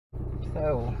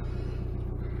So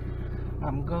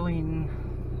I'm going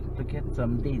to get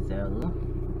some diesel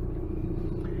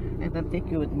and I'll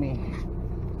take you with me.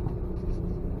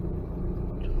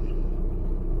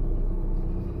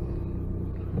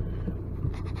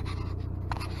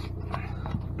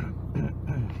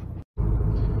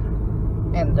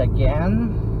 And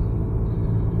again,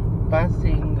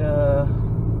 passing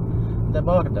the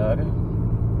border,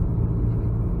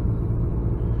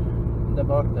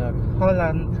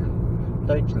 Holland,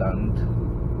 Deutschland.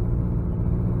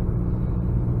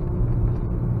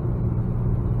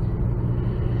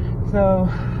 So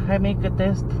I make a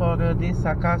test for this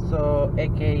AKASO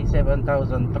EK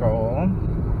 7000 Pro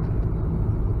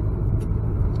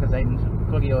because I'm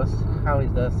curious how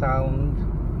is the sound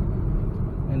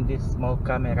in this small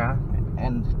camera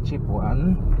and cheap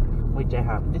one which I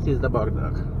have. This is the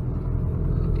border,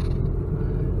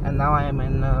 and now I am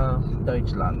in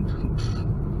Deutschland,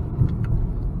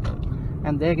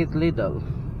 and there is Lidl,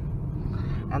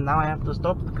 and now I have to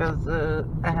stop because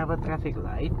I have a traffic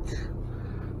light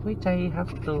which I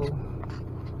have to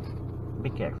be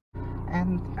careful.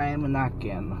 And I am in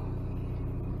Aachen.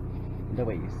 The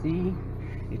way you see,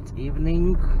 it's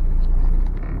evening.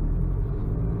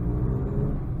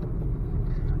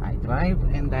 I drive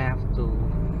and I have to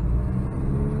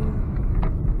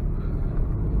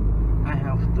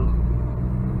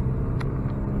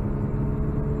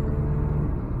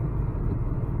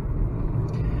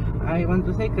I want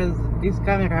to say, because this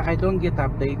camera I don't get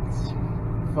updates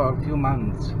for a few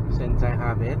months since I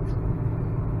have it.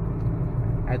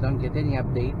 I don't get any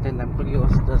update, and I'm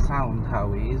curious the sound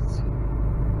how is.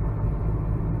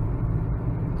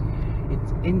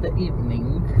 It's in the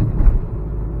evening.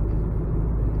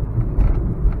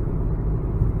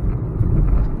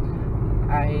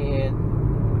 I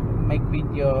make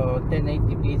video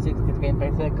 1080p 60 frames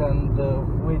per second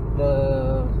with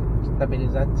the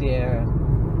stabilization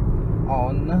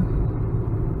on,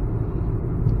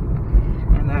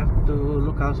 and I have to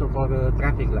look also for the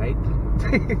traffic light.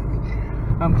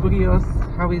 I'm curious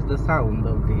how is the sound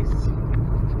of this,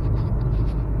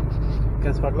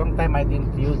 because for a long time I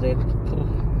didn't use it.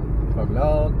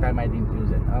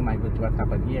 Oh my god, what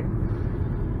happened here?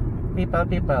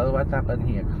 People, what happened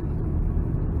here?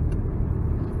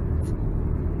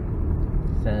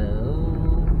 So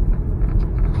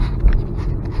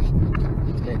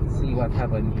let's see what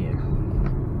happened here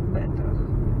better.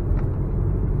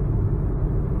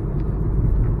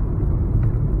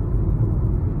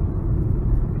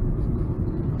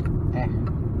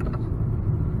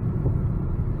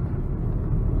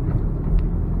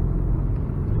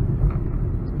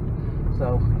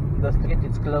 So the street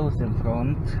is closed in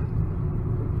front.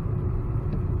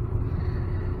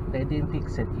 They didn't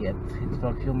fix it yet. It's for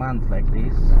a few months like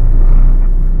this.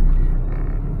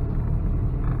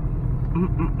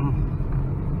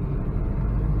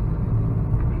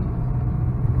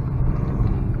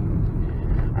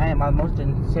 I am almost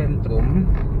in centrum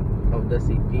of the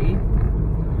city,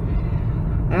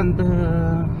 and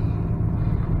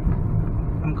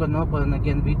I'm gonna open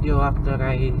again video after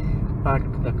I park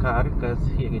the car, because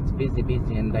here it's busy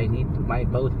and I need my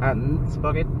both hands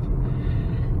for it.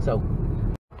 So,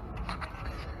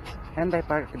 and I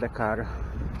park the car,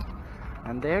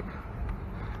 and there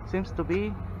seems to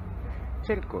be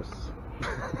circus.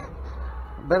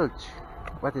 Belch,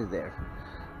 what is there?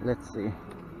 Let's see.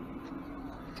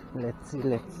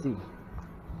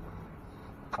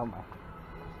 Oh my,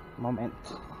 moment.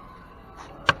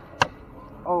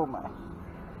 Oh my.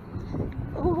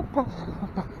 Oh,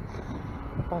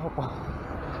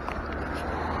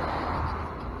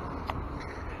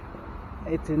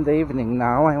 it's in the evening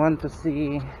now. I want to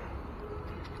see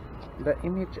the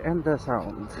image and the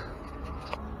sound.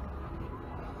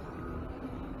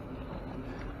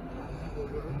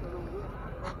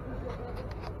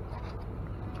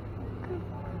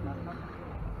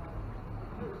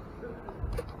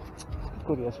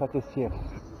 Curious what is here.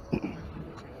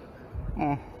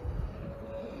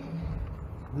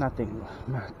 Nothing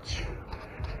much.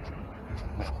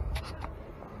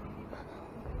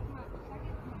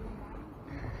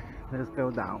 Let's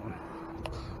go down.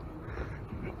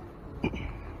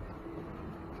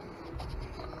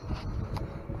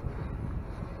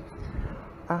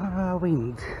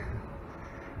 Wind.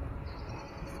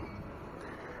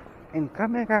 In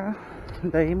camera,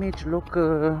 the image look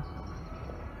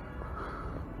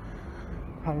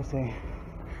how to say,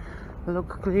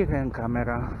 look clear in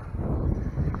camera.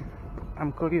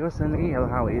 I'm curious in real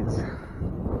how it is.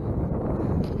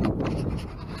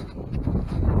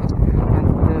 And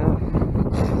a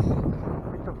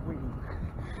bit of wind,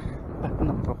 but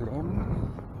no problem.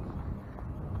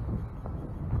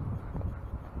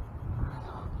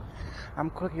 I'm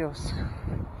curious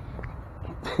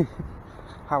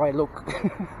how I look.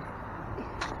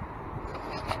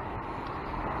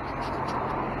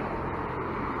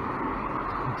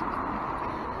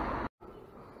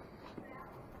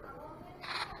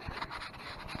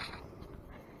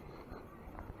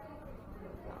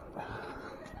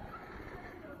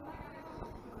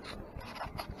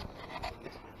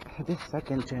 This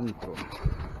second centro.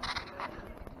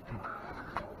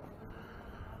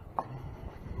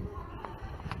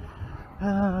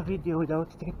 Video without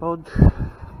tripod.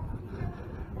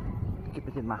 Keep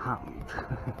it in my hand.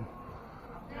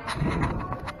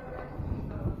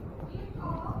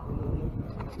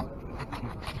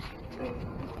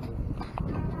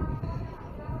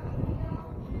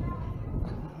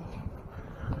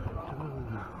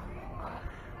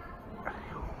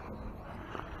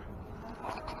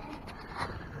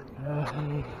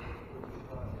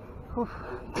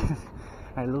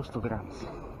 I lose 2 grams.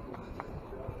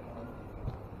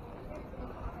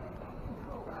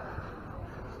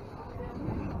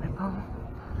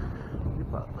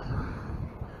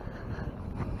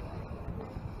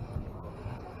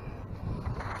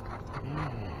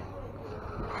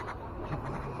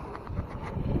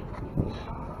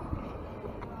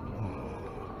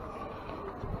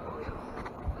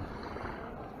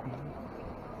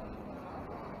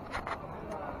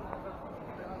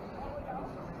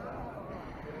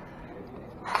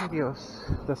 Curious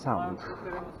the sound.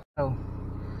 So,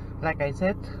 like I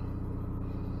said,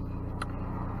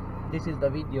 this is the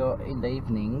video in the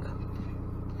evening.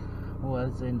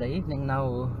 Was in the evening,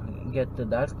 now get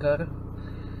darker,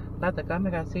 but the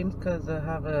camera seems to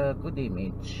have a good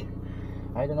image.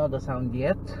 I don't know the sound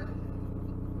yet.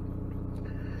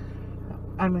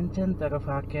 I'm in center of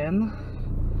Aachen,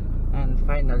 and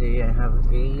finally I have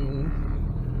green.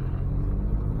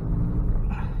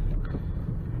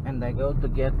 And I go to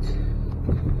get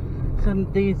some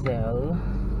diesel.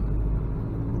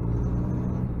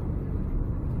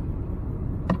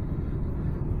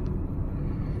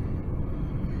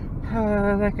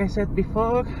 Like I said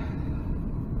before,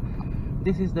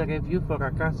 this is the review for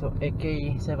AKASO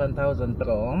EK 7000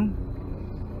 Pro.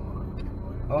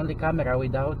 Only camera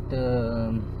without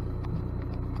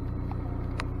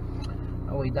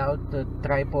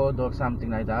tripod or something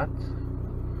like that.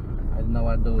 I don't know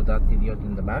what to do with that idiot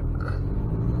in the back.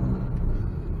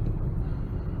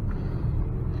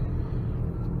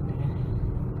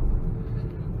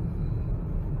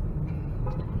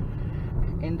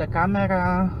 In the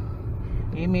camera,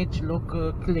 image look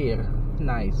clear,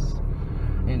 nice.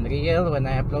 In real, when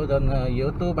I upload on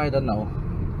YouTube, I don't know.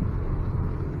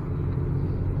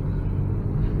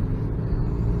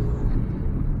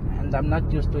 And I'm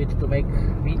not used to it to make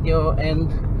video and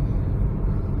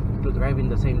to drive in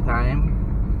the same time,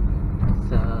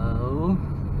 so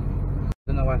I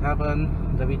don't know what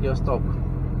happened. The video stopped.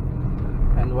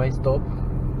 And why stop?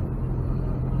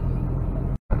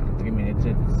 3 minutes.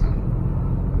 It's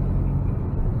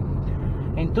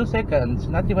in 2 seconds,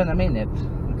 not even a minute.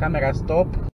 The camera stop.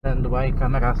 And why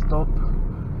camera stop?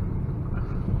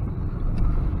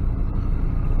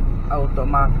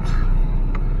 Automat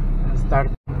and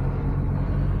start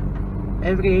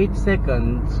every 8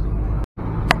 seconds.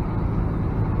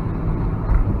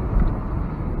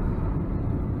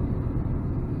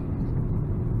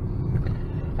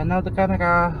 And now the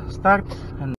camera starts,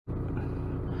 and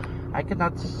I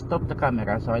cannot stop the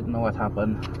camera, so I don't know what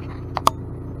happened.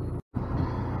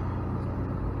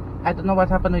 I don't know what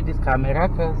happened with this camera,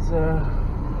 because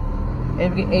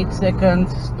every 8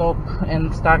 seconds stop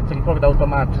and start record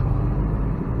automat.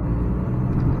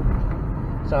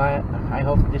 So I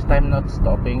hope this time not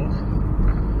stopping.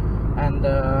 And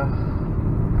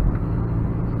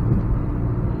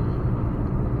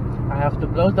I have to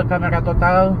close the camera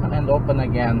total and open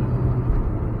again.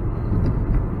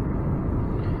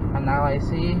 And now I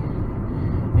see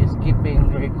it's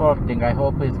keeping recording. I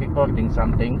hope it's recording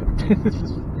something.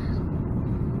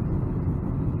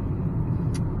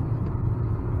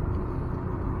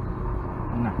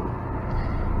 No.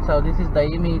 So this is the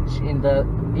image in the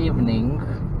evening,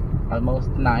 almost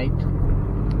night.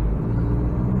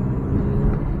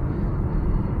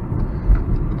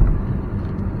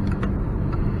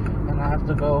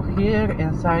 To go here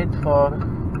inside for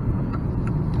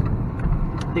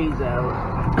diesel.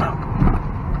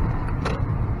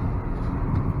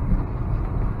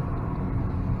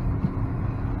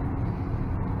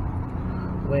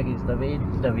 Where is the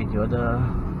video? The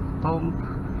pump.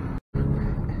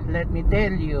 Let me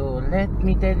tell you,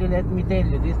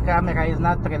 this camera is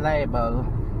not reliable.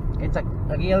 It's a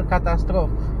real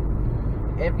catastrophe.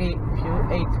 Every few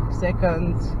 8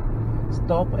 seconds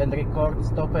stop and record,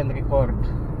 stop and record.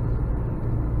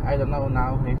 I don't know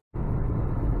now if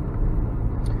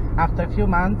after a few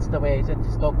months, the way I said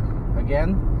stop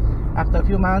again, after a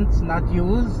few months not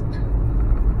used,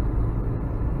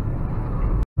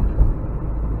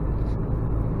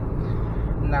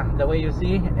 nah, the way you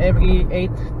see, every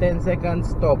 8-10 seconds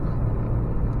stop.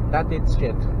 That is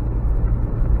shit.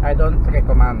 I don't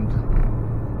recommend.